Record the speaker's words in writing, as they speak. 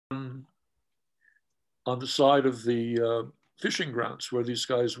on the side of the fishing grounds where these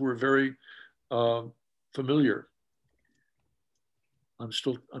guys were very familiar. I'm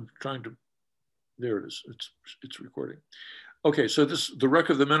trying to, there it is, it's recording. Okay, so the Wreck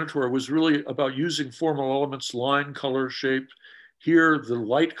of the Minotaur was really about using formal elements, line, color, shape. Here, the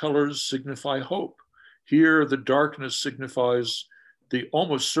light colors signify hope. Here, the darkness signifies the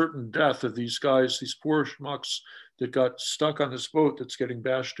almost certain death of these guys, these poor schmucks that got stuck on this boat that's getting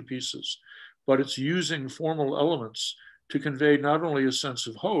bashed to pieces. But it's using formal elements to convey not only a sense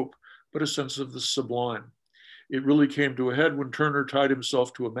of hope, but a sense of the sublime. It really came to a head when Turner tied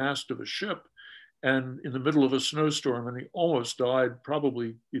himself to a mast of a ship and in the middle of a snowstorm, and he almost died,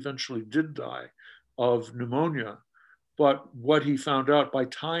 probably eventually did die of pneumonia. But what he found out by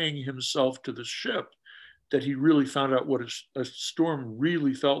tying himself to the ship, that he really found out what a storm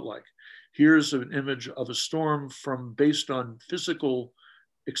really felt like. Here's an image of a storm based on physical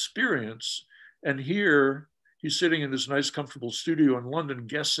experience. And here he's sitting in this nice, comfortable studio in London,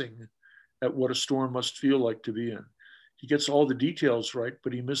 guessing at what a storm must feel like to be in. He gets all the details right,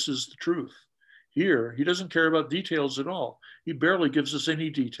 but he misses the truth. Here, he doesn't care about details at all. He barely gives us any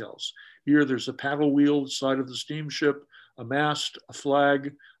details. Here, there's a paddle wheel side of the steamship, a mast, a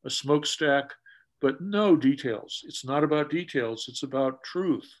flag, a smokestack, but no details. It's not about details. It's about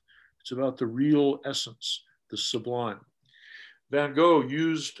truth. It's about the real essence, the sublime. Van Gogh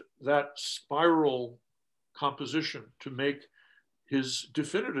used that spiral composition to make his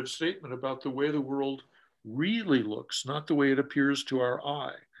definitive statement about the way the world really looks, not the way it appears to our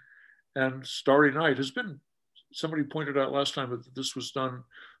eye. And Starry Night has been, somebody pointed out last time that this was done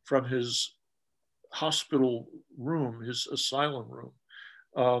from his hospital room, his asylum room.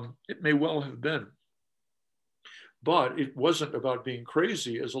 It may well have been. But it wasn't about being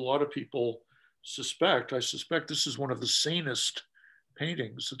crazy, as a lot of people suspect. I suspect this is one of the sanest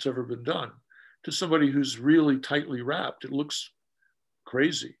paintings that's ever been done. To somebody who's really tightly wrapped, it looks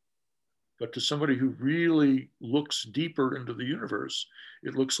crazy. But to somebody who really looks deeper into the universe,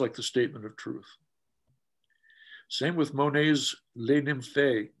 it looks like the statement of truth. Same with Monet's Les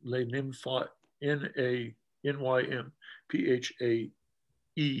Nymphes, Les Nymphes, N-A-N-Y-M, P-H-A-E-A-S,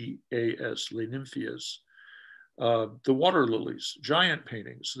 Les Nymphes. The water lilies, giant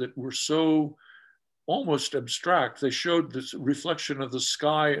paintings that were so almost abstract. They showed this reflection of the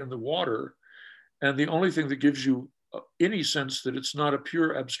sky and the water. And the only thing that gives you any sense that it's not a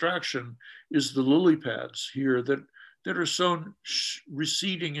pure abstraction is the lily pads here that are so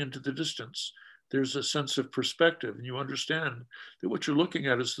receding into the distance. There's a sense of perspective, and you understand that what you're looking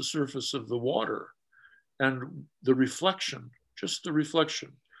at is the surface of the water and the reflection, just the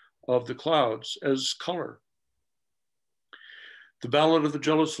reflection of the clouds as color. The Ballad of the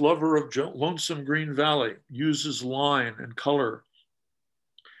Jealous Lover of Lonesome Green Valley uses line and color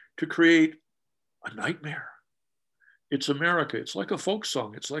to create a nightmare. It's America. It's like a folk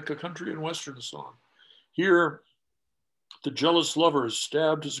song. It's like a country and western song. Here, the jealous lover has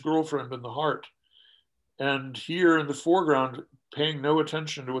stabbed his girlfriend in the heart. And here in the foreground, paying no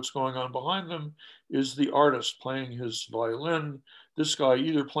attention to what's going on behind them, is the artist playing his violin. This guy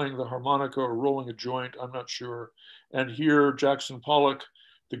either playing the harmonica or rolling a joint, I'm not sure. And here, Jackson Pollock,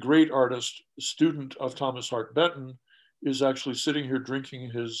 the great artist, student of Thomas Hart Benton, is actually sitting here drinking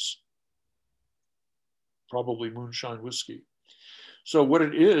his probably moonshine whiskey. So what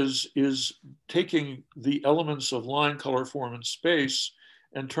it is taking the elements of line, color, form, and space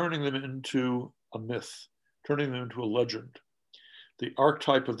and turning them into a myth, turning them into a legend. The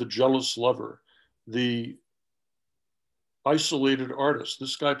archetype of the jealous lover, the isolated artist,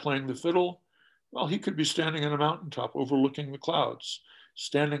 this guy playing the fiddle, well, he could be standing on a mountaintop overlooking the clouds,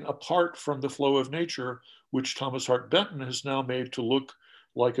 standing apart from the flow of nature, which Thomas Hart Benton has now made to look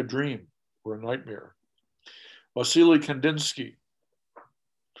like a dream or a nightmare. Wassily Kandinsky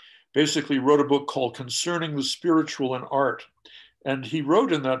basically wrote a book called Concerning the Spiritual in Art. And he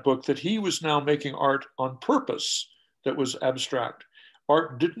wrote in that book that he was now making art on purpose that was abstract.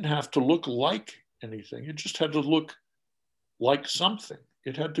 Art didn't have to look like anything. It just had to look like something.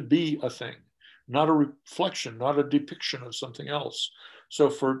 It had to be a thing, not a reflection, not a depiction of something else. So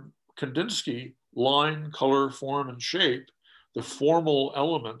for Kandinsky, line, color, form, and shape, the formal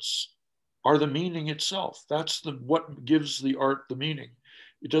elements are the meaning itself. That's what gives the art the meaning.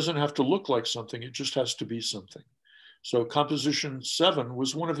 It doesn't have to look like something. It just has to be something. So Composition 7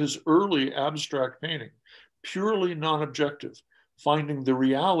 was one of his early abstract painting, purely non-objective, finding the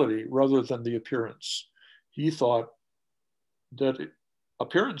reality rather than the appearance. He thought that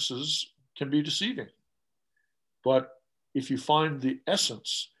appearances can be deceiving. But if you find the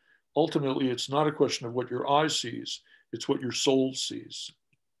essence, ultimately it's not a question of what your eye sees, it's what your soul sees.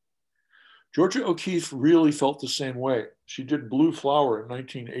 Georgia O'Keeffe really felt the same way. She did Blue Flower in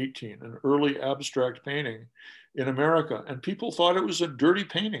 1918, an early abstract painting in America. And people thought it was a dirty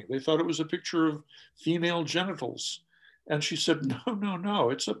painting. They thought it was a picture of female genitals. And she said, no, no, no,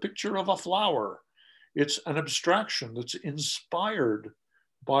 it's a picture of a flower. It's an abstraction that's inspired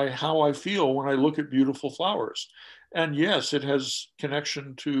by how I feel when I look at beautiful flowers. And yes, it has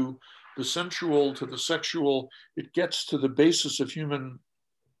connection to the sensual, to the sexual. It gets to the basis of human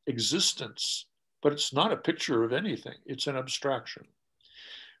existence, but it's not a picture of anything. It's an abstraction.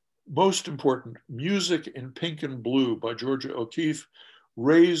 Most important, Music in Pink and Blue by Georgia O'Keeffe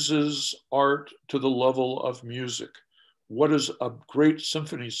raises art to the level of music. What is a great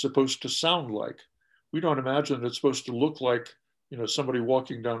symphony supposed to sound like? We don't imagine it's supposed to look like, somebody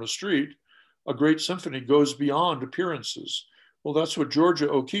walking down a street. A great symphony goes beyond appearances. Well, that's what Georgia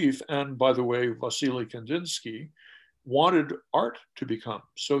O'Keeffe, and by the way, Wassily Kandinsky, wanted art to become.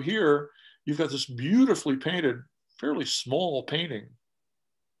 So here you've got this beautifully painted, fairly small painting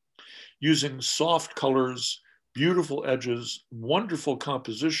using soft colors, beautiful edges, wonderful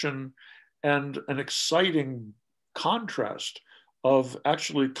composition, and an exciting contrast of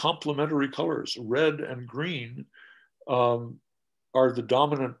actually complementary colors. Red and green are the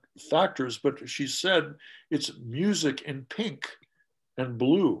dominant factors, but she said it's music in pink and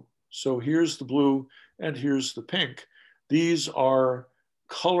blue. So here's the blue and here's the pink. These are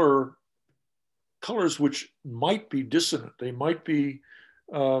colors which might be dissonant. They might be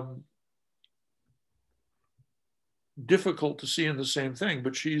difficult to see in the same thing,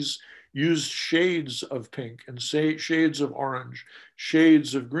 but she's used shades of pink and shades of orange,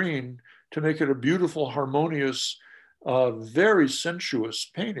 shades of green to make it a beautiful, harmonious, very sensuous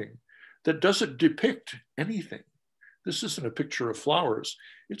painting that doesn't depict anything. This isn't a picture of flowers.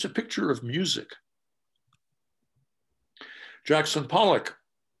 It's a picture of music. Jackson Pollock,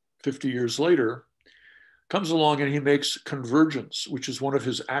 50 years later, comes along and he makes Convergence, which is one of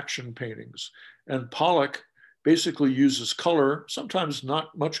his action paintings. And Pollock basically uses color, sometimes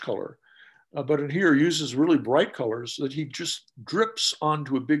not much color, but in here uses really bright colors that he just drips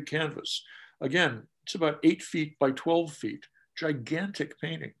onto a big canvas. Again, it's about 8 feet by 12 feet, gigantic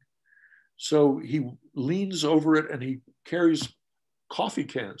painting. So he leans over it and he carries coffee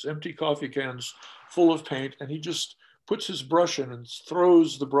cans, empty coffee cans full of paint, and he just puts his brush in and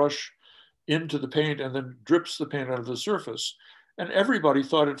throws the brush into the paint and then drips the paint out of the surface. And everybody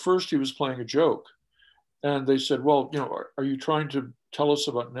thought at first he was playing a joke. And they said, well, are you trying to tell us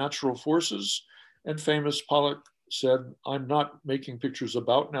about natural forces? And famous Pollock said, I'm not making pictures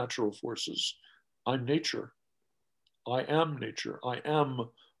about natural forces. I'm nature. I am nature. I am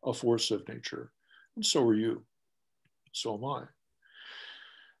a force of nature. And so are you. So am I.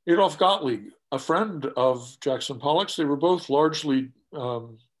 Adolf Gottlieb, a friend of Jackson Pollock's, they were both largely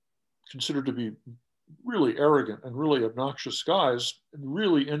considered to be really arrogant and really obnoxious guys, and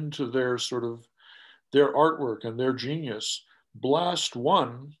really into their their artwork and their genius. Blast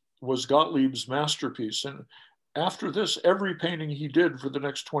One was Gottlieb's masterpiece. And after this, every painting he did for the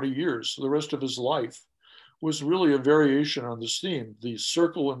next 20 years, the rest of his life, was really a variation on this theme, the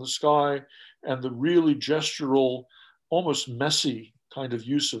circle in the sky and the really gestural, almost messy kind of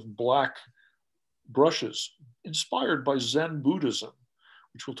use of black brushes, inspired by Zen Buddhism,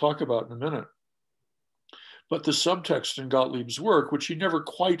 which we'll talk about in a minute. But the subtext in Gottlieb's work, which he never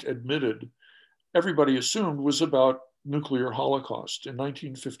quite admitted, everybody assumed was about nuclear holocaust. In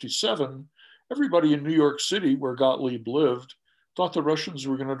 1957, everybody in New York City, where Gottlieb lived, thought the Russians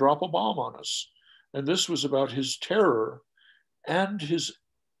were going to drop a bomb on us. And this was about his terror and his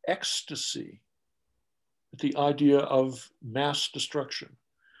ecstasy at the idea of mass destruction,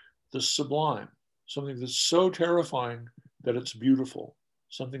 the sublime, something that's so terrifying that it's beautiful,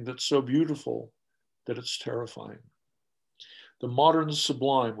 something that's so beautiful that it's terrifying. The modern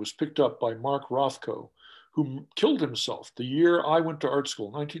sublime was picked up by Mark Rothko, who killed himself the year I went to art school,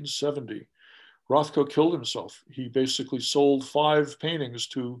 1970. Rothko killed himself. He basically sold 5 paintings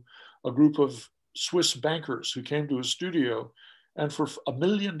to a group of Swiss bankers who came to his studio, and for $1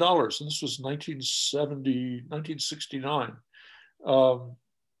 million, and this was 1969,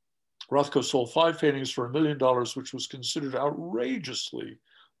 Rothko sold 5 paintings for $1 million, which was considered outrageously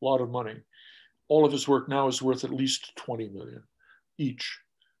a lot of money. All of his work now is worth at least 20 million each.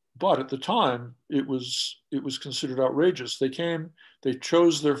 But at the time, it was considered outrageous. They came, they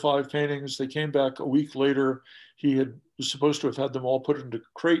chose their 5 paintings. They came back a week later. He was supposed to have had them all put into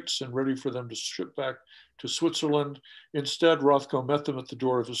crates and ready for them to ship back to Switzerland. Instead, Rothko met them at the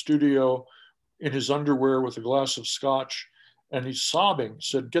door of the studio in his underwear with a glass of scotch. And he's sobbing,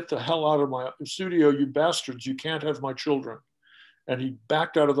 said, "Get the hell out of my studio, you bastards. You can't have my children." And he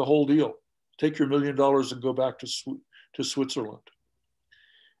backed out of the whole deal. Take your $1 million and go back to Switzerland.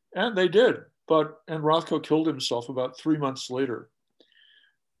 And they did. And Rothko killed himself about 3 months later.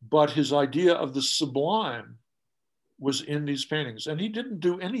 But his idea of the sublime was in these paintings. And he didn't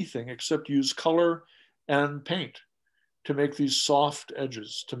do anything except use color and paint to make these soft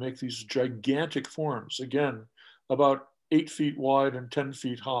edges, to make these gigantic forms, again, about 8 feet wide and 10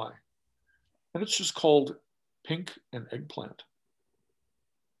 feet high. And it's just called Pink and Eggplant.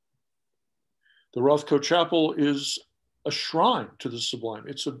 The Rothko Chapel is a shrine to the sublime.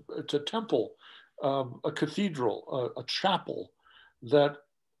 It's a temple, a cathedral, a chapel that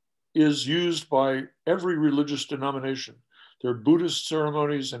is used by every religious denomination. There are Buddhist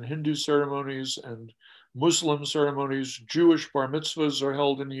ceremonies and Hindu ceremonies and Muslim ceremonies. Jewish bar mitzvahs are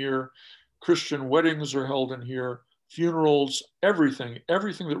held in here. Christian weddings are held in here. Funerals, everything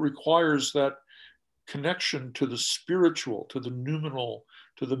that requires that connection to the spiritual, to the noumenal,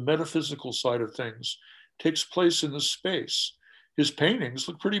 to the metaphysical side of things takes place in the space. His paintings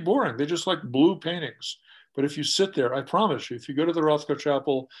look pretty boring. They just like blue paintings. But if you sit there, I promise you, if you go to the Rothko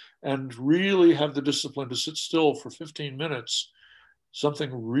Chapel and really have the discipline to sit still for 15 minutes,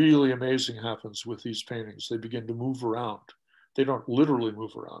 something really amazing happens with these paintings. They begin to move around. They don't literally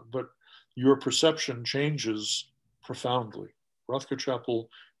move around, but your perception changes profoundly. Rothko Chapel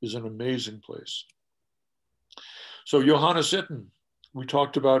is an amazing place. So Johannes Itten, we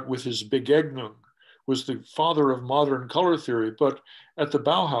talked about with his Begegnung, was the father of modern color theory, but at the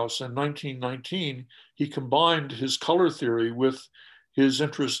Bauhaus in 1919, he combined his color theory with his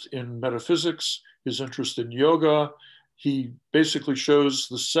interest in metaphysics, his interest in yoga. He basically shows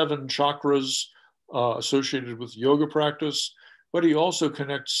the 7 chakras associated with yoga practice, but he also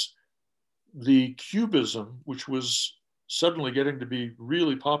connects the cubism, which was suddenly getting to be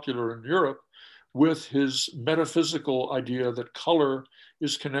really popular in Europe, with his metaphysical idea that color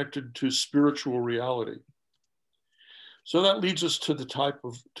is connected to spiritual reality. So that leads us to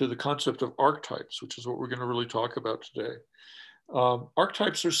the concept of archetypes, which is what we're going to really talk about today.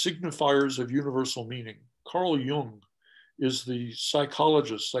 Archetypes are signifiers of universal meaning. Carl Jung is the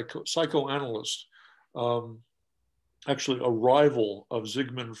psychologist, psychoanalyst, actually a rival of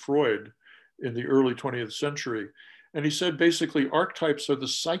Sigmund Freud in the early 20th century. And he said basically archetypes are the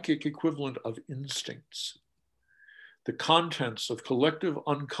psychic equivalent of instincts, the contents of collective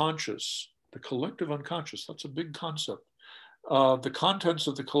unconscious. The collective unconscious, that's a big concept. The contents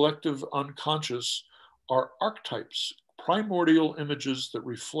of the collective unconscious are archetypes, primordial images that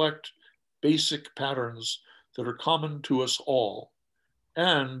reflect basic patterns that are common to us all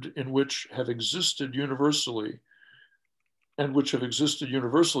and in which have existed universally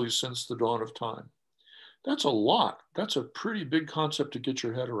since the dawn of time. That's a lot. That's a pretty big concept to get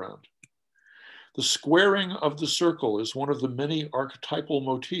your head around. The squaring of the circle is one of the many archetypal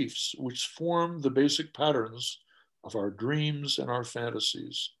motifs which form the basic patterns of our dreams and our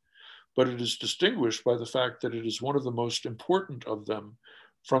fantasies. But it is distinguished by the fact that it is one of the most important of them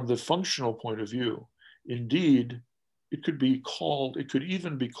from the functional point of view. Indeed, it could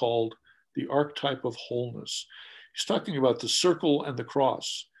even be called the archetype of wholeness. He's talking about the circle and the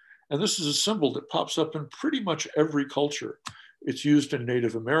cross. And this is a symbol that pops up in pretty much every culture. It's used in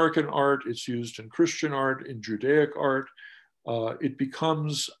Native American art, it's used in Christian art, in Judaic art. It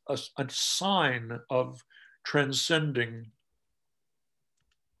becomes a sign of transcending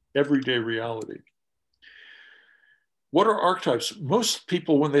everyday reality. What are archetypes? Most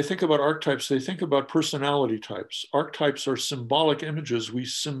people, when they think about archetypes, they think about personality types. Archetypes are symbolic images we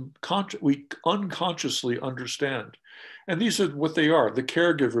unconsciously understand. And these are what they are: the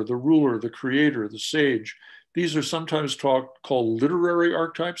caregiver, the ruler, the creator, the sage. These are sometimes called literary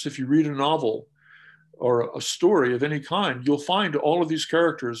archetypes. If you read a novel or a story of any kind, you'll find all of these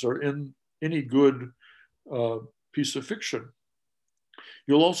characters are in any good piece of fiction.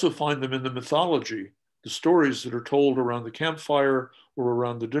 You'll also find them in the mythology, the stories that are told around the campfire or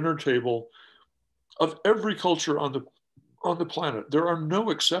around the dinner table of every culture on the planet. There are no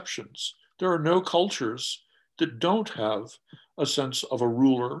exceptions. There are no cultures that don't have a sense of a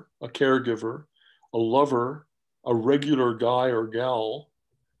ruler, a caregiver, a lover, a regular guy or gal,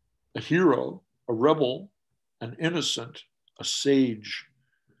 a hero, a rebel, an innocent, a sage.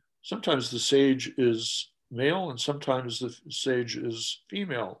 Sometimes the sage is male and sometimes the sage is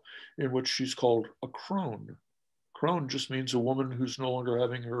female, in which she's called a crone. Crone just means a woman who's no longer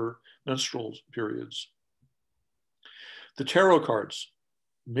having her menstrual periods. The tarot cards.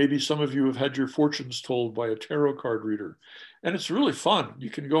 Maybe some of you have had your fortunes told by a tarot card reader. And it's really fun. You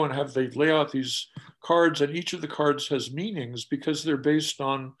can go and they lay out these cards, and each of the cards has meanings because they're based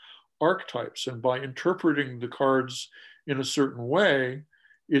on archetypes. And by interpreting the cards in a certain way,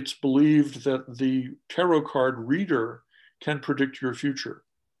 It's believed that the tarot card reader can predict your future.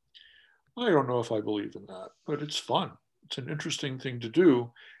 I don't know if I believe in that, but it's fun. It's an interesting thing to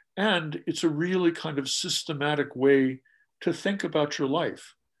do. And it's a really kind of systematic way to think about your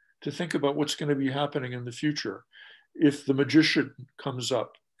life, to think about what's going to be happening in the future. If the magician comes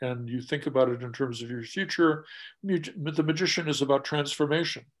up and you think about it in terms of your future, the magician is about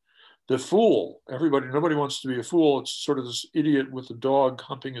transformation. The fool, nobody wants to be a fool. It's sort of this idiot with a dog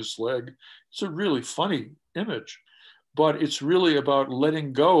humping his leg. It's a really funny image, but it's really about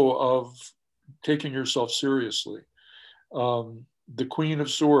letting go of taking yourself seriously. The Queen of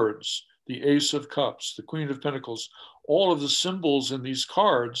Swords, the Ace of Cups, the Queen of Pentacles, all of the symbols in these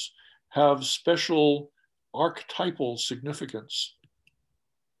cards have special archetypal significance.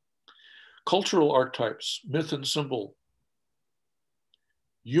 Cultural archetypes, myth and symbol.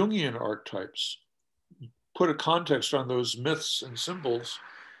 Jungian archetypes, put a context on those myths and symbols.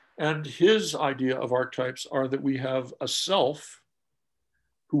 And his idea of archetypes are that we have a self,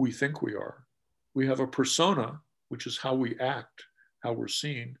 who we think we are. We have a persona, which is how we act, how we're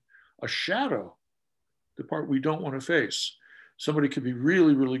seen. A shadow, the part we don't want to face. Somebody could be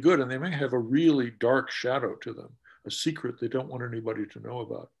really, really good, and they may have a really dark shadow to them, a secret they don't want anybody to know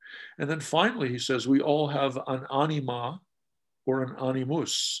about. And then finally, he says, we all have an anima or an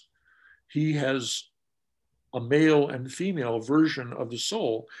animus. He has a male and female version of the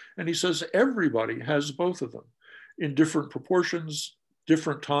soul. And he says everybody has both of them in different proportions,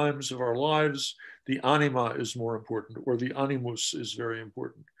 different times of our lives. The anima is more important, or the animus is very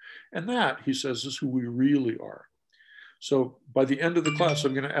important. And that, he says, is who we really are. So by the end of the class,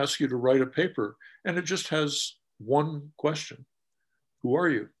 I'm going to ask you to write a paper, and it just has one question. Who are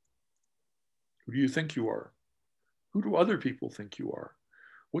you? Who do you think you are? Who do other people think you are?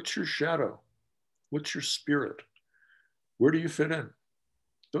 What's your shadow? What's your spirit? Where do you fit in?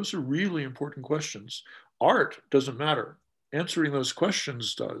 Those are really important questions. Art doesn't matter. Answering those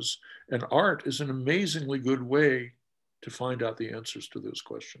questions does. And art is an amazingly good way to find out the answers to those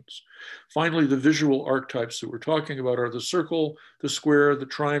questions. Finally, the visual archetypes that we're talking about are the circle, the square, the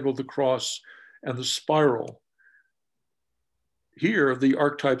triangle, the cross, and the spiral. Here, the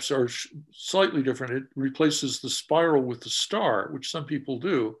archetypes are slightly different. It replaces the spiral with the star, which some people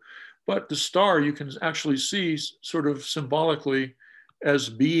do. But the star you can actually see sort of symbolically as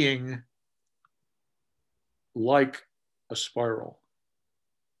being like a spiral.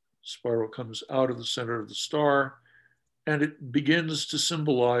 Spiral comes out of the center of the star, and it begins to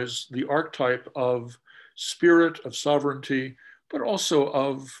symbolize the archetype of spirit, of sovereignty, but also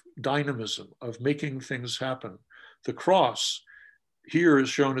of dynamism, of making things happen. The cross here is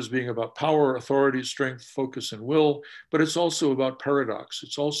shown as being about power, authority, strength, focus, and will, but it's also about paradox.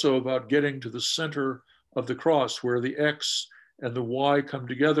 It's also about getting to the center of the cross, where the X and the Y come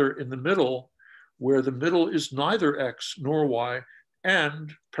together in the middle, where the middle is neither X nor Y,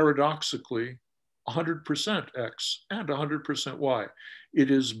 and paradoxically, 100% X and 100% Y. It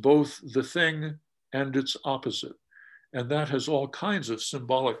is both the thing and its opposite. And that has all kinds of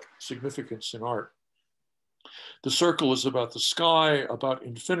symbolic significance in art. The circle is about the sky, about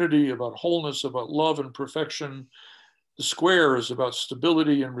infinity, about wholeness, about love and perfection. The square is about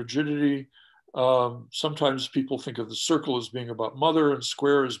stability and rigidity. Sometimes people think of the circle as being about mother and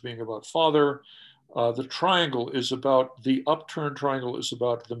square as being about father. The triangle is about, the upturned triangle is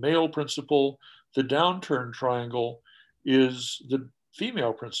about the male principle. The downturned triangle is the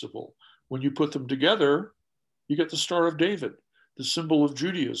female principle. When you put them together, you get the Star of David, the symbol of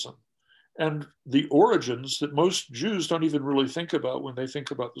Judaism. And the origins that most Jews don't even really think about when they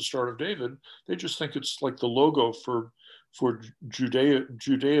think about the Star of David. They just think it's like the logo for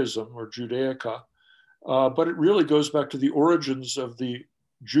Judaism or Judaica. But it really goes back to the origins of the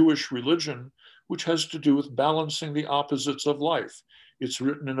Jewish religion, which has to do with balancing the opposites of life. It's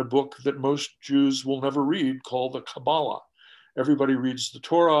written in a book that most Jews will never read called the Kabbalah. Everybody reads the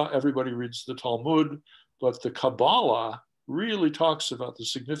Torah, everybody reads the Talmud, but the Kabbalah really talks about the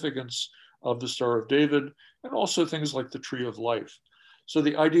significance of the Star of David and also things like the Tree of Life. So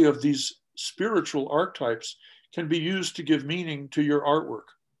the idea of these spiritual archetypes can be used to give meaning to your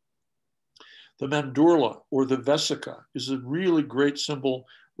artwork. The mandorla or the vesica is a really great symbol.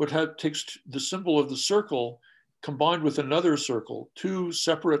 What takes the symbol of the circle combined with another circle, two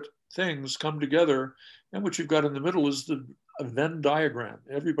separate things come together, and what you've got in the middle is a Venn diagram.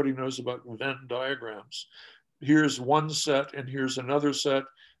 Everybody knows about Venn diagrams. Here's one set, and here's another set,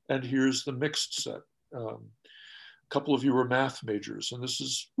 and here's the mixed set. A couple of you are math majors, and this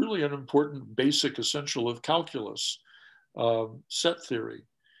is really an important basic essential of calculus, set theory.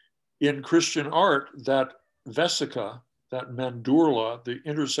 In Christian art, that vesica, that mandorla, the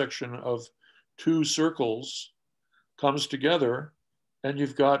intersection of two circles, comes together, and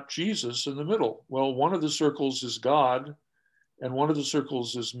you've got Jesus in the middle. Well, one of the circles is God, and one of the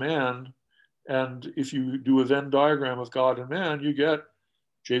circles is man. And if you do a Venn diagram of God and man, you get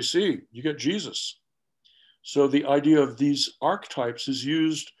JC, you get Jesus. So the idea of these archetypes is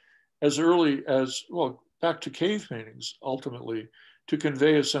used as early as, well, back to cave paintings, ultimately, to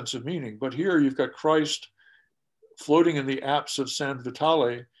convey a sense of meaning. But here you've got Christ floating in the apse of San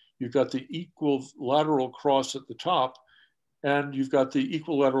Vitale. You've got the equilateral cross at the top, and you've got the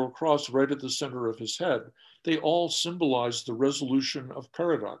equilateral cross right at the center of his head. They all symbolize the resolution of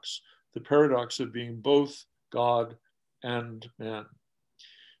paradox, the paradox of being both God and man.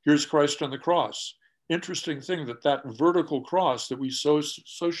 Here's Christ on the cross. Interesting thing that vertical cross that we so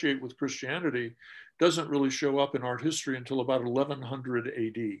associate with Christianity doesn't really show up in art history until about 1100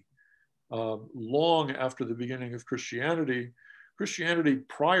 AD. Long after the beginning of Christianity. Christianity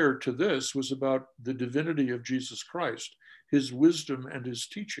prior to this was about the divinity of Jesus Christ, his wisdom and his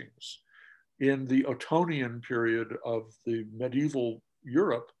teachings. In the Ottonian period of the medieval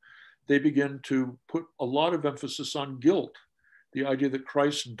Europe, they begin to put a lot of emphasis on guilt, the idea that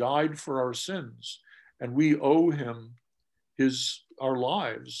Christ died for our sins, and we owe him our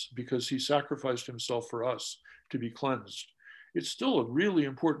lives because he sacrificed himself for us to be cleansed. It's still a really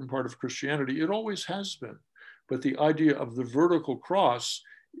important part of Christianity. It always has been. But the idea of the vertical cross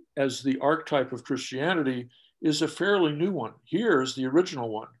as the archetype of Christianity is a fairly new one. Here's the original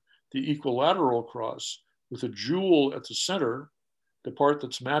one, the equilateral cross with a jewel at the center, the part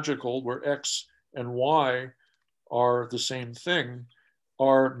that's magical, where X and Y are the same thing,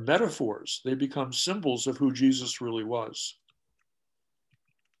 are metaphors. They become symbols of who Jesus really was.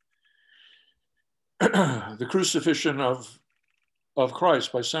 The Crucifixion of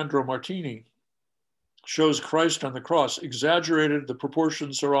Christ by Sandro Martini shows Christ on the cross, exaggerated, the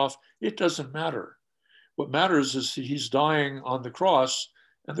proportions are off. It doesn't matter. What matters is that he's dying on the cross,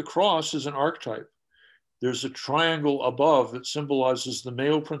 and the cross is an archetype. There's a triangle above that symbolizes the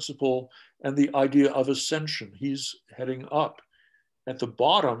male principle and the idea of ascension. He's heading up. At the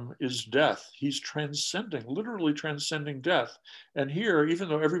bottom is death. He's transcending, literally transcending death. And here, even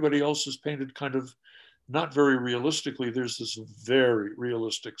though everybody else is painted kind of not very realistically, there's this very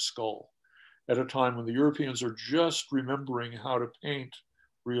realistic skull at a time when the Europeans are just remembering how to paint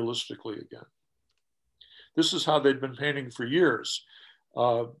realistically again. This is how they'd been painting for years.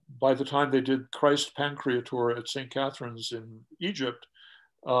 By the time they did Christ Pancreator at St. Catherine's in Egypt,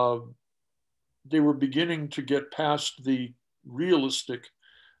 they were beginning to get past the realistic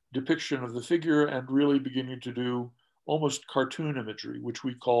depiction of the figure and really beginning to do almost cartoon imagery, which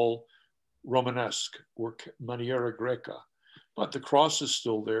we call Romanesque or Maniera Greca. But the cross is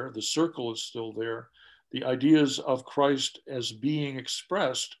still there, the circle is still there. The ideas of Christ as being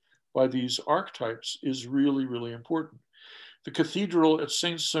expressed by these archetypes is really, really important. The cathedral at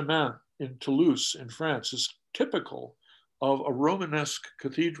Saint-Germain in Toulouse in France is typical of a Romanesque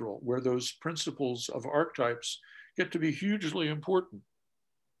cathedral where those principles of archetypes get to be hugely important.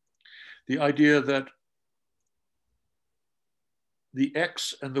 The idea that the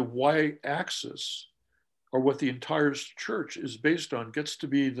X and the Y axis are what the entire church is based on gets to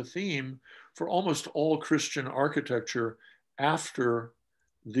be the theme for almost all Christian architecture after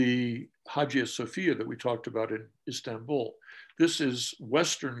the Hagia Sophia that we talked about in Istanbul. This is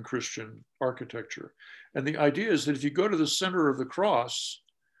Western Christian architecture. And the idea is that if you go to the center of the cross,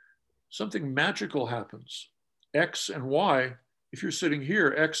 something magical happens. X and Y, if you're sitting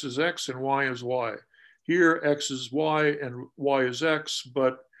here, X is X and Y is Y. Here, X is Y and Y is X,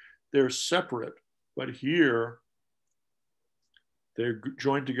 but they're separate. But here, they're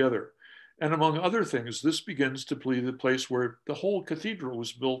joined together. And among other things, this begins to be the place where the whole cathedral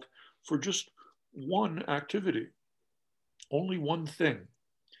was built for just one activity, only one thing,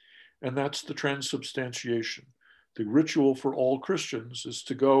 and that's the transubstantiation. The ritual for all Christians is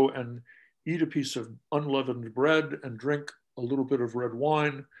to go and eat a piece of unleavened bread and drink a little bit of red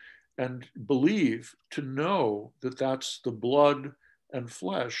wine and believe, to know that that's the blood and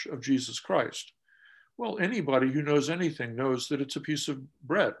flesh of Jesus Christ. Well, anybody who knows anything knows that it's a piece of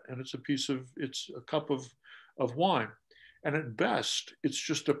bread and it's a cup of wine. And at best, it's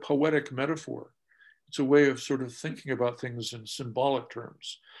just a poetic metaphor. It's a way of sort of thinking about things in symbolic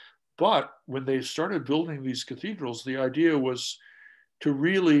terms. But when they started building these cathedrals, the idea was to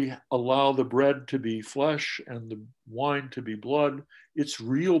really allow the bread to be flesh and the wine to be blood. It's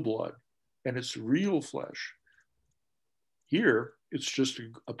real blood and it's real flesh. Here, it's just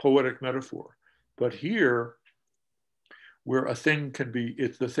a poetic metaphor. But here, where a thing can be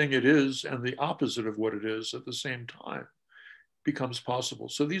the thing it is and the opposite of what it is at the same time, becomes possible.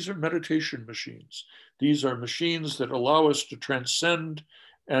 So these are meditation machines. These are machines that allow us to transcend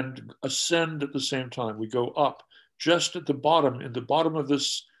and ascend at the same time. We go up. Just at the bottom, in the bottom of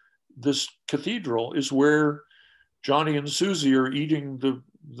this cathedral is where Johnny and Susie are eating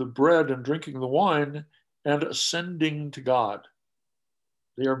the bread and drinking the wine and ascending to God.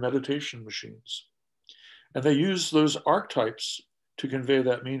 They are meditation machines. And they use those archetypes to convey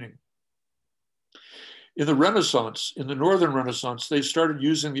that meaning. In the Renaissance, in the Northern Renaissance, they started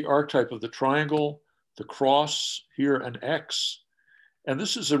using the archetype of the triangle, the cross, here an X. And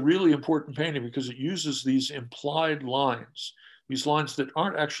this is a really important painting because it uses these implied lines, these lines that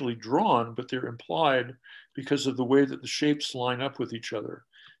aren't actually drawn, but they're implied because of the way that the shapes line up with each other.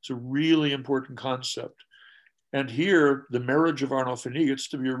 It's a really important concept. And here, the marriage of Arnolfini gets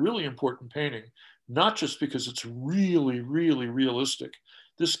to be a really important painting, not just because it's really, really realistic.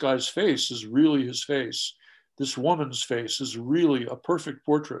 This guy's face is really his face. This woman's face is really a perfect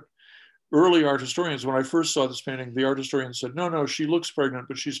portrait. Early art historians, when I first saw this painting, the art historian said, no, she looks pregnant,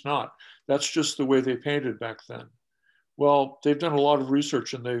 but she's not. That's just the way they painted back then. Well, they've done a lot of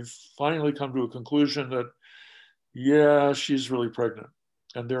research and they've finally come to a conclusion that, yeah, she's really pregnant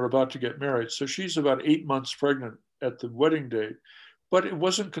and they're about to get married. So she's about 8 months pregnant at the wedding date, but it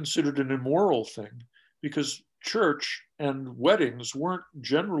wasn't considered an immoral thing because church and weddings weren't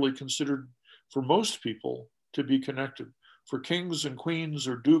generally considered for most people to be connected. For kings and queens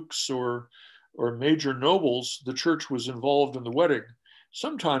or dukes or major nobles, the church was involved in the wedding.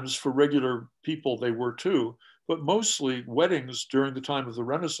 Sometimes for regular people, they were too, but mostly weddings during the time of the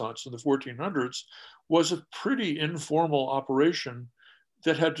Renaissance in the 1400s was a pretty informal operation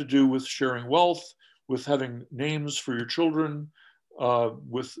that had to do with sharing wealth, with having names for your children,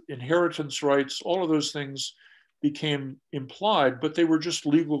 with inheritance rights. All of those things became implied, but they were just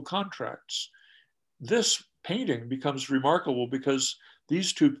legal contracts. This painting becomes remarkable because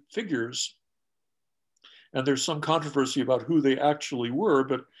these two figures, and there's some controversy about who they actually were,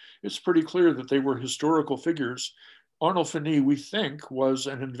 but it's pretty clear that they were historical figures. Arnolfini, we think, was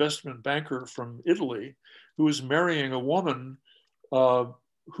an investment banker from Italy who was marrying a woman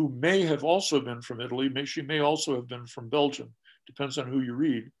who may have also been from Italy. She may also have been from Belgium, depends on who you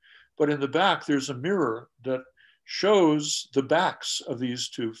read. But in the back, there's a mirror that shows the backs of these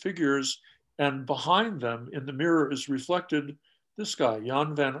two figures, and behind them in the mirror is reflected this guy,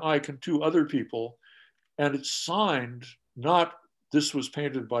 Jan van Eyck, and two other people. And it's signed, not this was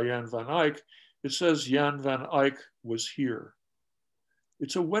painted by Jan van Eyck, it says Jan van Eyck was here.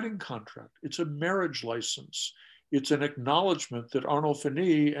 It's a wedding contract. It's a marriage license. It's an acknowledgement that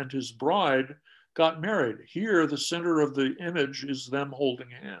Arnolfini and his bride got married. Here, the center of the image is them holding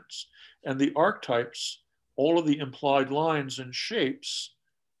hands. And the archetypes, all of the implied lines and shapes,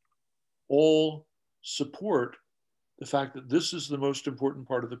 all support the fact that this is the most important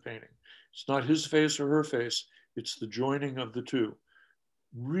part of the painting. It's not his face or her face, it's the joining of the two.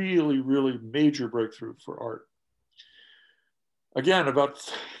 Really, really major breakthrough for art. Again, about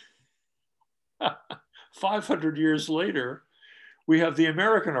 500 years later, we have the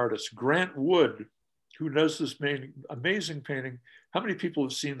American artist, Grant Wood, who does this amazing painting. How many people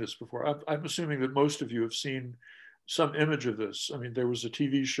have seen this before? I'm assuming that most of you have seen some image of this. I mean, there was a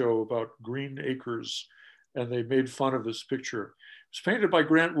TV show about Green Acres, and they made fun of this picture. It's painted by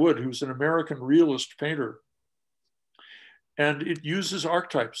Grant Wood, who's an American realist painter. And it uses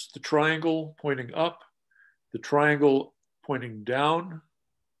archetypes, the triangle pointing up, the triangle pointing down,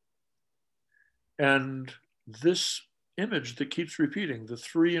 and this image that keeps repeating, the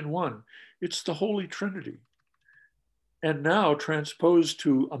 3 in 1, it's the Holy Trinity. And now transposed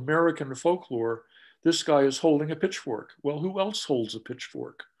to American folklore, this guy is holding a pitchfork. Well, who else holds a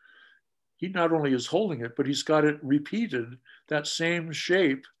pitchfork? He not only is holding it, but he's got it repeated. That same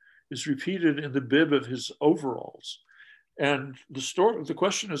shape is repeated in the bib of his overalls. And the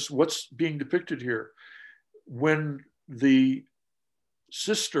question is, what's being depicted here? When the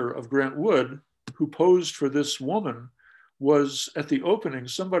sister of Grant Wood, who posed for this woman, was at the opening,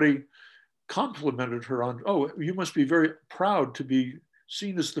 somebody complimented her on, oh, you must be very proud to be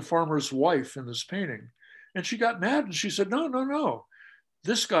seen as the farmer's wife in this painting. And she got mad and she said, no.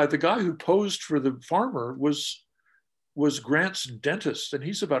 This guy, the guy who posed for the farmer was Grant's dentist, and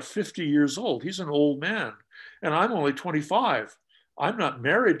he's about 50 years old. He's an old man, and I'm only 25. I'm not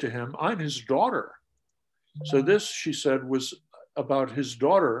married to him. I'm his daughter. So this, she said, was about his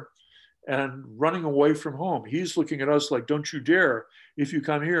daughter and running away from home. He's looking at us like, don't you dare. If you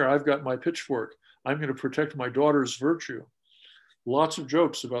come here, I've got my pitchfork. I'm going to protect my daughter's virtue. Lots of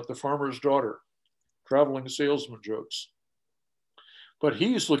jokes about the farmer's daughter, traveling salesman jokes. But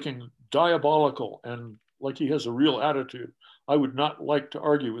he's looking diabolical and like he has a real attitude. I would not like to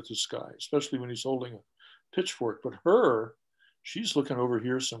argue with this guy, especially when he's holding a pitchfork. But her, she's looking over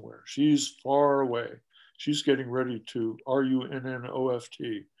here somewhere. She's far away. She's getting ready to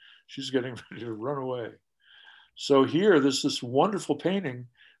RUNNOFT. She's getting ready to run away. So here, there's this wonderful painting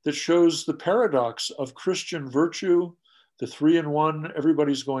that shows the paradox of Christian virtue, the 3-in-1,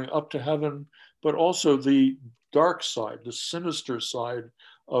 everybody's going up to heaven, but also the dark side, the sinister side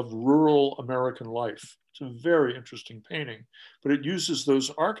of rural American life. It's a very interesting painting, but it uses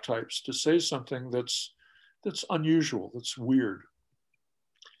those archetypes to say something that's unusual, that's weird.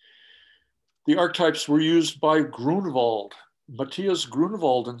 The archetypes were used by Grunewald. Matthias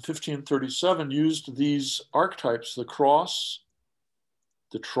Grunewald in 1537 used these archetypes, the cross,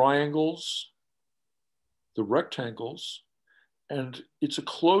 the triangles, the rectangles, and it's a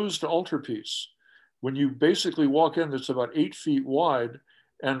closed altarpiece. When you basically walk in, it's about 8 feet wide,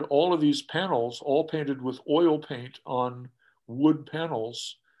 and all of these panels, all painted with oil paint on wood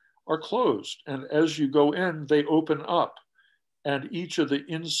panels, are closed. And as you go in, they open up. And each of the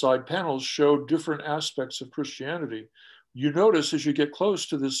inside panels show different aspects of Christianity. You notice as you get close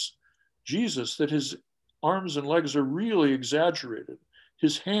to this Jesus that his arms and legs are really exaggerated.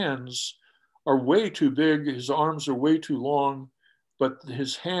 His hands are way too big, his arms are way too long, but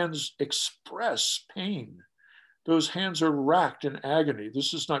his hands express pain. Those hands are racked in agony.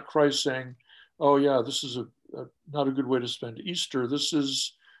 This is not Christ saying, oh yeah, this is not a good way to spend Easter. This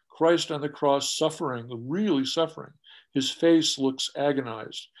is Christ on the cross suffering, really suffering. His face looks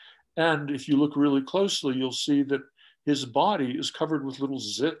agonized. And if you look really closely, you'll see that his body is covered with little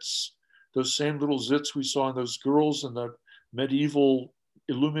zits, those same little zits we saw in those girls in the medieval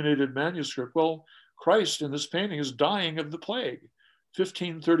illuminated manuscript. Well, Christ in this painting is dying of the plague.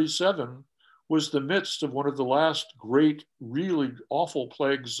 1537 was the midst of one of the last great, really awful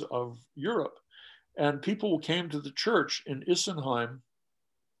plagues of Europe. And people came to the church in Isenheim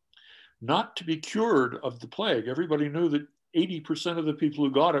not to be cured of the plague. Everybody knew that 80% of the people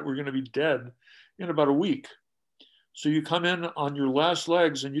who got it were going to be dead in about a week. So you come in on your last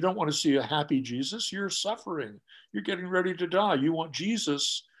legs and you don't want to see a happy Jesus. You're suffering. You're getting ready to die. You want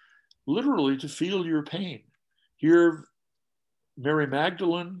Jesus literally to feel your pain. Here, Mary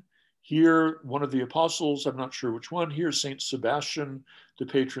Magdalene, here, one of the apostles, I'm not sure which one, here, Saint Sebastian, the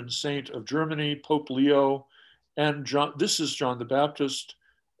patron saint of Germany, Pope Leo, and John, this is John the Baptist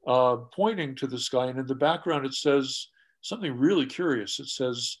pointing to this guy. And in the background, it says something really curious. It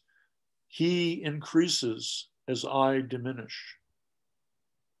says, he increases as I diminish.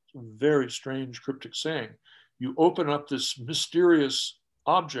 It's a very strange cryptic saying. You open up this mysterious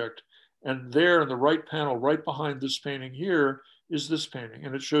object, and there in the right panel, right behind this painting here, is this painting.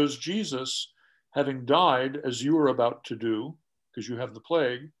 And it shows Jesus having died as you are about to do, because you have the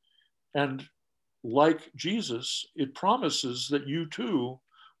plague. And like Jesus, it promises that you too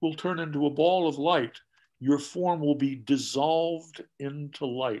will turn into a ball of light. Your form will be dissolved into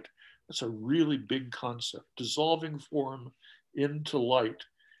light. That's a really big concept. Dissolving form into light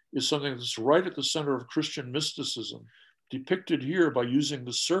is something that's right at the center of Christian mysticism, depicted here by using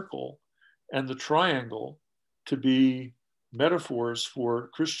the circle and the triangle to be metaphors for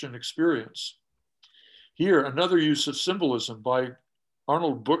Christian experience. Here, another use of symbolism by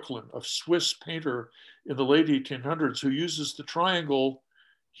Arnold Böcklin, a Swiss painter in the late 1800s, who uses the triangle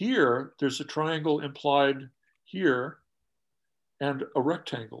here. There's a triangle implied here and a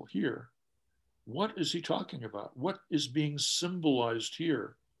rectangle here. What is he talking about? What is being symbolized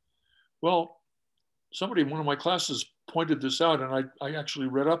here? Well, somebody in one of my classes pointed this out, and I actually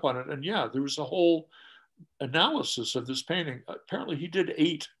read up on it. And yeah, there was a whole analysis of this painting. Apparently he did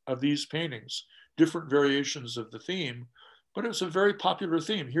 8 of these paintings, different variations of the theme, but it was a very popular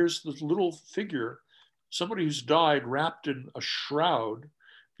theme. Here's the little figure, somebody who's died wrapped in a shroud,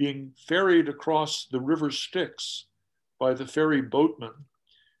 being ferried across the river Styx by the ferry boatman,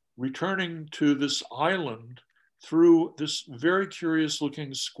 returning to this island through this very curious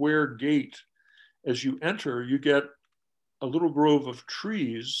looking square gate. As you enter, you get a little grove of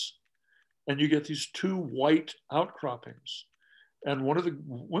trees, and you get these 2 white outcroppings. And one of the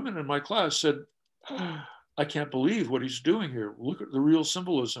women in my class said, I can't believe what he's doing here. Look at the real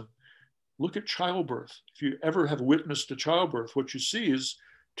symbolism. Look at childbirth. If you ever have witnessed a childbirth, what you see is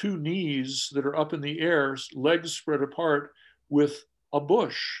 2 knees that are up in the air, legs spread apart, with a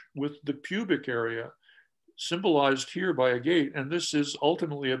bush, with the pubic area symbolized here by a gate. And this is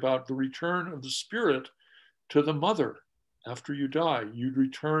ultimately about the return of the spirit to the mother. After you die, you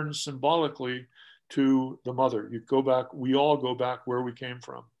return symbolically to the mother. You go back, we all go back where we came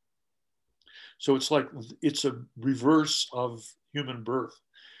from. So it's like, it's a reverse of human birth.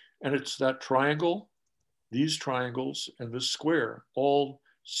 And it's that triangle these triangles and this square, all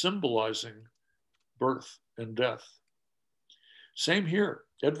symbolizing birth and death. Same here,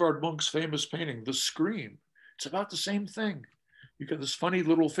 Edvard Munch's famous painting, The Scream. It's about the same thing. You get this funny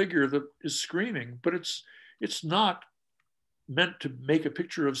little figure that is screaming, but it's not meant to make a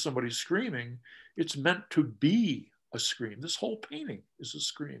picture of somebody screaming. It's meant to be a scream. This whole painting is a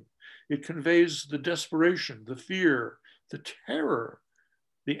scream. It conveys the desperation, the fear, the terror,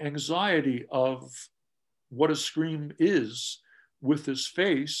 the anxiety of what a scream is with this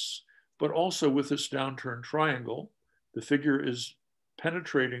face, but also with this downturned triangle. The figure is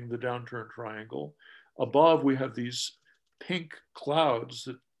penetrating the downturned triangle. Above, we have these pink clouds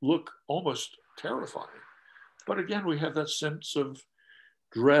that look almost terrifying. But again, we have that sense of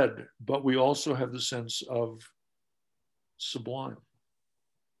dread, but we also have the sense of sublime.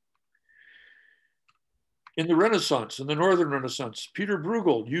 In the Renaissance, in the Northern Renaissance, Peter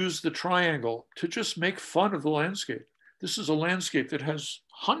Bruegel used the triangle to just make fun of the landscape. This is a landscape that has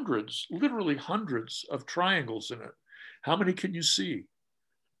hundreds, literally hundreds of triangles in it. How many can you see?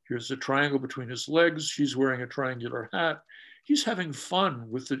 Here's a triangle between his legs. She's wearing a triangular hat. He's having fun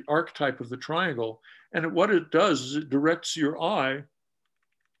with the archetype of the triangle. And what it does is it directs your eye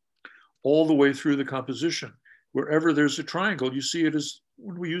all the way through the composition. Wherever there's a triangle, you see it as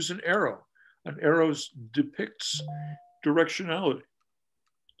when we use an arrow. An arrow depicts directionality.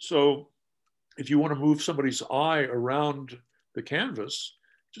 So if you want to move somebody's eye around the canvas,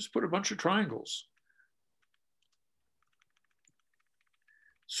 just put a bunch of triangles.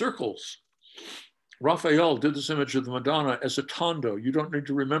 Circles. Raphael did this image of the Madonna as a tondo. You don't need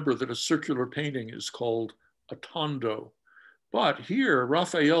to remember that a circular painting is called a tondo. But here,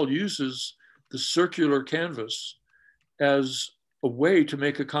 Raphael uses the circular canvas as a way to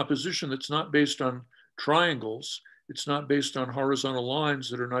make a composition that's not based on triangles. It's not based on horizontal lines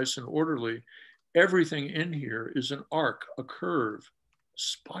that are nice and orderly. Everything in here is an arc, a curve, a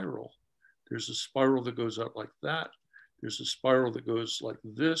spiral. There's a spiral that goes out like that. There's a spiral that goes like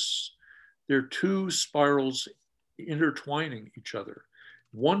this. There are two spirals intertwining each other.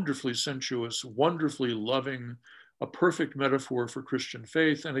 Wonderfully sensuous, wonderfully loving, a perfect metaphor for Christian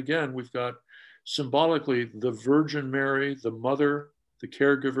faith. And again, we've got symbolically the Virgin Mary, the mother, the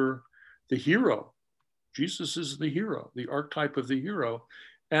caregiver, the hero. Jesus is the hero, the archetype of the hero.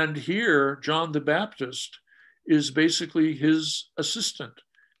 And here, John the Baptist is basically his assistant,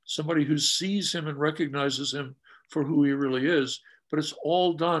 somebody who sees him and recognizes him for who he really is. But it's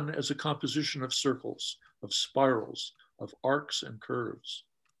all done as a composition of circles, of spirals, of arcs and curves.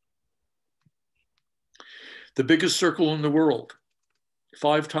 The biggest circle in the world,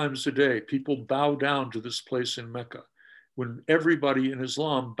 5 times a day, people bow down to this place in Mecca. When everybody in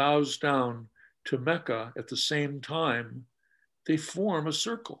Islam bows down to Mecca at the same time, they form a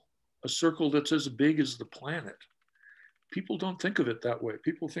circle that's as big as the planet. People don't think of it that way.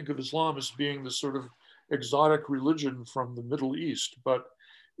 People think of Islam as being this sort of exotic religion from the Middle East, but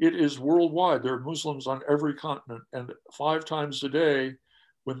it is worldwide. There are Muslims on every continent, and 5 times a day,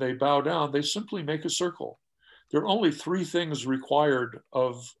 when they bow down, they simply make a circle. There are only 3 things required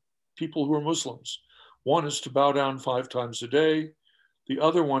of people who are Muslims. One is to bow down 5 times a day. The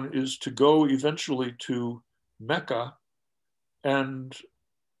other one is to go eventually to Mecca and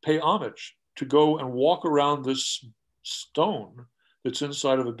pay homage, to go and walk around this stone that's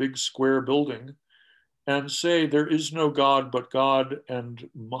inside of a big square building and say there is no God but God and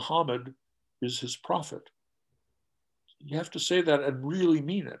Muhammad is his prophet. You have to say that and really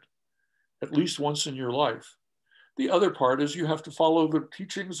mean it, at least once in your life. The other part is you have to follow the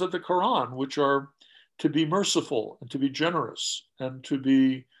teachings of the Quran, which are to be merciful and to be generous and to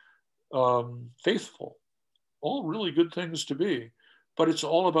be faithful. All really good things to be, but it's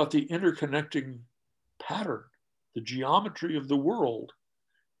all about the interconnecting pattern. The geometry of the world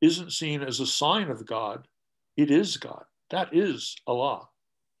isn't seen as a sign of God. It is God. That is Allah.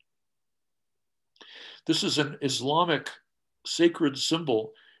 This is an Islamic sacred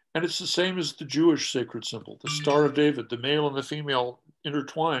symbol, and it's the same as the Jewish sacred symbol, the Star of David, the male and the female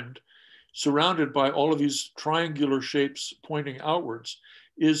intertwined, surrounded by all of these triangular shapes pointing outwards,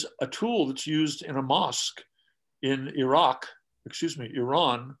 is a tool that's used in a mosque in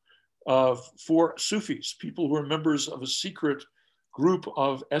Iran, for Sufis, people who are members of a secret group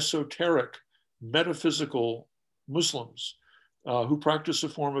of esoteric, metaphysical Muslims who practice a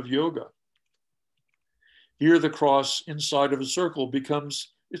form of yoga. Here, the cross inside of a circle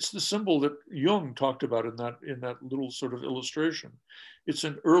becomes, it's the symbol that Jung talked about in that little sort of illustration. It's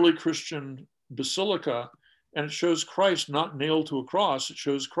an early Christian basilica, and it shows Christ not nailed to a cross. It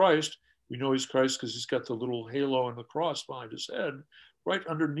shows Christ, we know he's Christ because he's got the little halo and the cross behind his head, right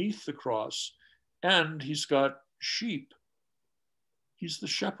underneath the cross. And he's got sheep. He's the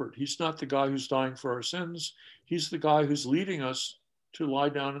shepherd. He's not the guy who's dying for our sins. He's the guy who's leading us to lie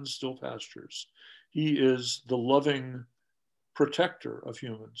down in still pastures. He is the loving protector of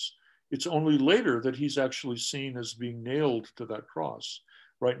humans. It's only later that he's actually seen as being nailed to that cross.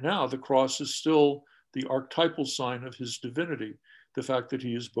 Right now, the cross is still the archetypal sign of his divinity, the fact that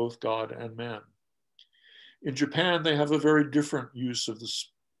he is both God and man. In Japan, they have a very different use of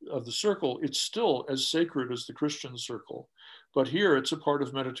the circle. It's still as sacred as the Christian circle, but here it's a part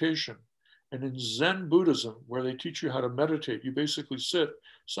of meditation. And in Zen Buddhism, where they teach you how to meditate, you basically sit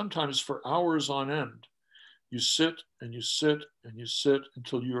sometimes for hours on end. You sit and you sit and you sit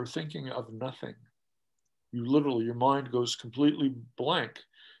until you are thinking of nothing. You literally, your mind goes completely blank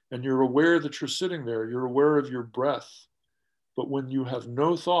and you're aware that you're sitting there. You're aware of your breath. But when you have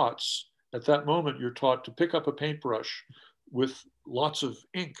no thoughts, at that moment, you're taught to pick up a paintbrush with lots of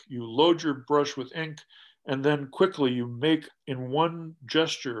ink. You load your brush with ink, and then quickly you make in one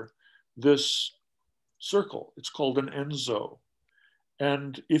gesture this circle. It's called an enzo.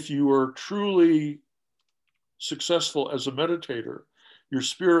 And if you are truly successful as a meditator, your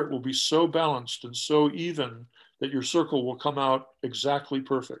spirit will be so balanced and so even that your circle will come out exactly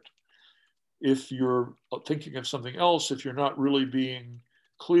perfect. If you're thinking of something else, if you're not really being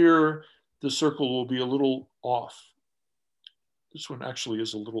clear, the circle will be a little off. This one actually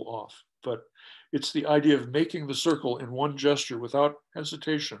is a little off, but it's the idea of making the circle in one gesture without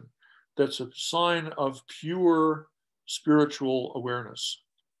hesitation. That's a sign of pure spiritual awareness.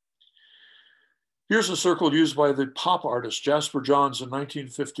 Here's a circle used by the pop artist Jasper Johns in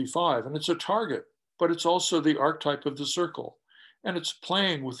 1955, and it's a target, but it's also the archetype of the circle. And it's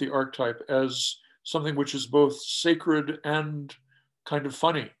playing with the archetype as something which is both sacred and kind of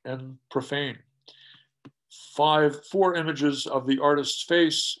funny and profane. Four images of the artist's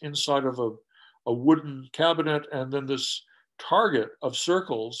face inside of a wooden cabinet, and then this target of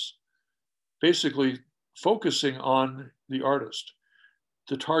circles basically focusing on the artist.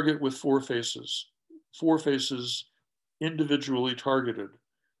 The target with four faces individually targeted,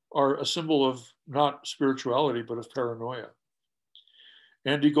 are a symbol of not spirituality, but of paranoia.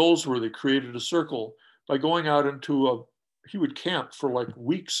 Andy Goldsworthy created a circle by going out into he would camp for like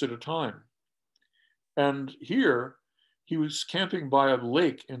weeks at a time. And here he was camping by a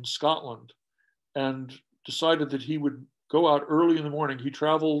lake in Scotland and decided that he would go out early in the morning. He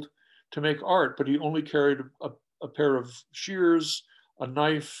traveled to make art, but he only carried a pair of shears, a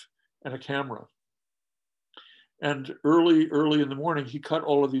knife, and a camera. And early in the morning, he cut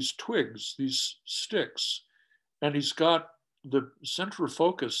all of these twigs, these sticks, and he's got the center of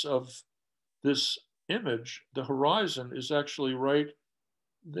focus of this image. The horizon is actually right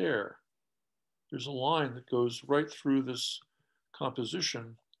there. There's a line that goes right through this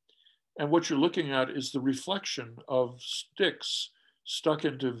composition. And what you're looking at is the reflection of sticks stuck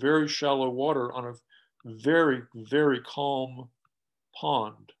into very shallow water on a very, very calm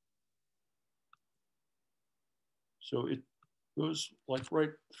pond. So it goes like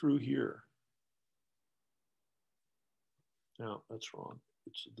right through here. No, that's wrong.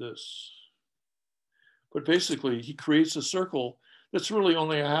 It's this. But basically, he creates a circle that's really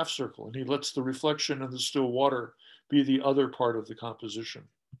only a half circle, and he lets the reflection in the still water be the other part of the composition.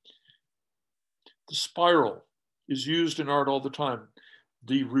 The spiral is used in art all the time.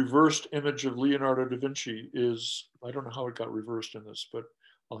 The reversed image of Leonardo da Vinci is, I don't know how it got reversed in this, but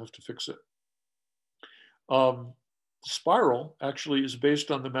I'll have to fix it. Spiral actually is based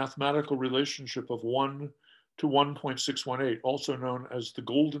on the mathematical relationship of 1 to 1.618, also known as the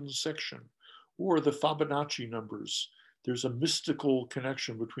golden section or the Fibonacci numbers. There's a mystical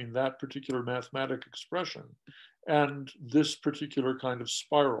connection between that particular mathematic expression and this particular kind of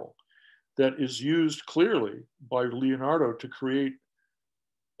spiral that is used clearly by Leonardo to create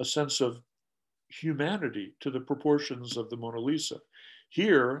a sense of humanity to the proportions of the Mona Lisa.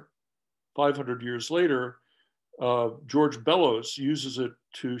 Here, 500 years later, George Bellows uses it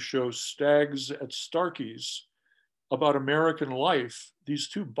to show Stags at Starkey's about American life. These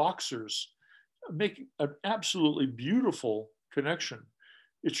two boxers make an absolutely beautiful connection.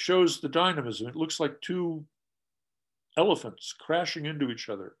 It shows the dynamism. It looks like two elephants crashing into each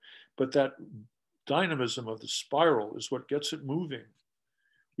other, but that dynamism of the spiral is what gets it moving.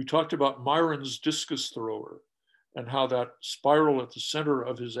 We talked about Myron's discus thrower and how that spiral at the center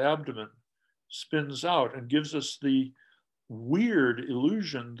of his abdomen spins out and gives us the weird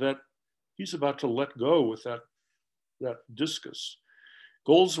illusion that he's about to let go with that discus.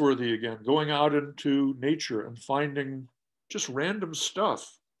 Goldsworthy, again, going out into nature and finding just random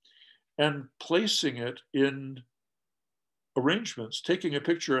stuff and placing it in arrangements, taking a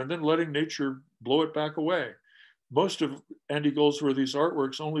picture and then letting nature blow it back away. Most of Andy Goldsworthy's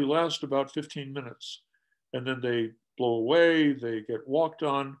artworks only last about 15 minutes, and then they blow away, they get walked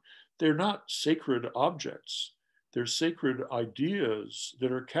on. They're not sacred objects. They're sacred ideas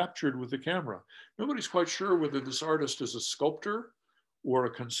that are captured with the camera. Nobody's quite sure whether this artist is a sculptor or a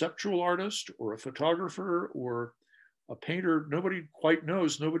conceptual artist or a photographer or a painter. Nobody quite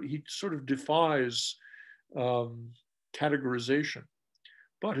knows. He sort of defies categorization,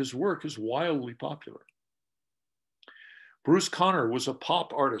 but his work is wildly popular. Bruce Conner was a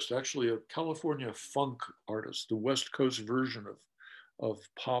pop artist, actually a California funk artist, the West Coast version of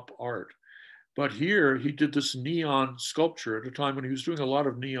pop art. But here he did this neon sculpture at a time when he was doing a lot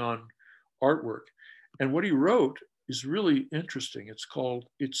of neon artwork. And what he wrote is really interesting. It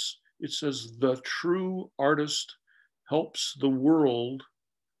says, "The true artist helps the world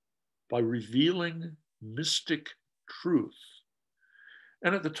by revealing mystic truth."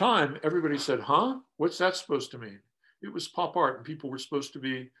 And at the time, everybody said, huh? What's that supposed to mean? It was pop art and people were supposed to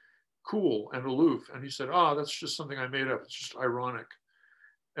be cool and aloof. And he said, that's just something I made up. It's just ironic.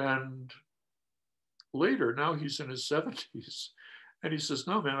 And later, now he's in his 70s, and he says,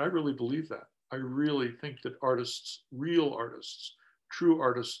 no, man, I really believe that. I really think that artists, real artists, true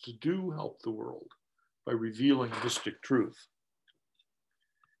artists do help the world by revealing mystic truth.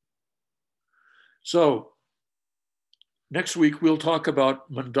 So next week, we'll talk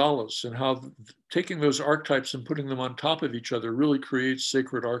about mandalas and how taking those archetypes and putting them on top of each other really creates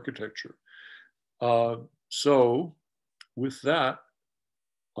sacred architecture. So with that,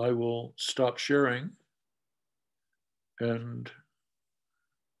 I will stop sharing and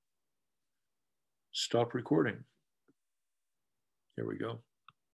stop recording. Here we go.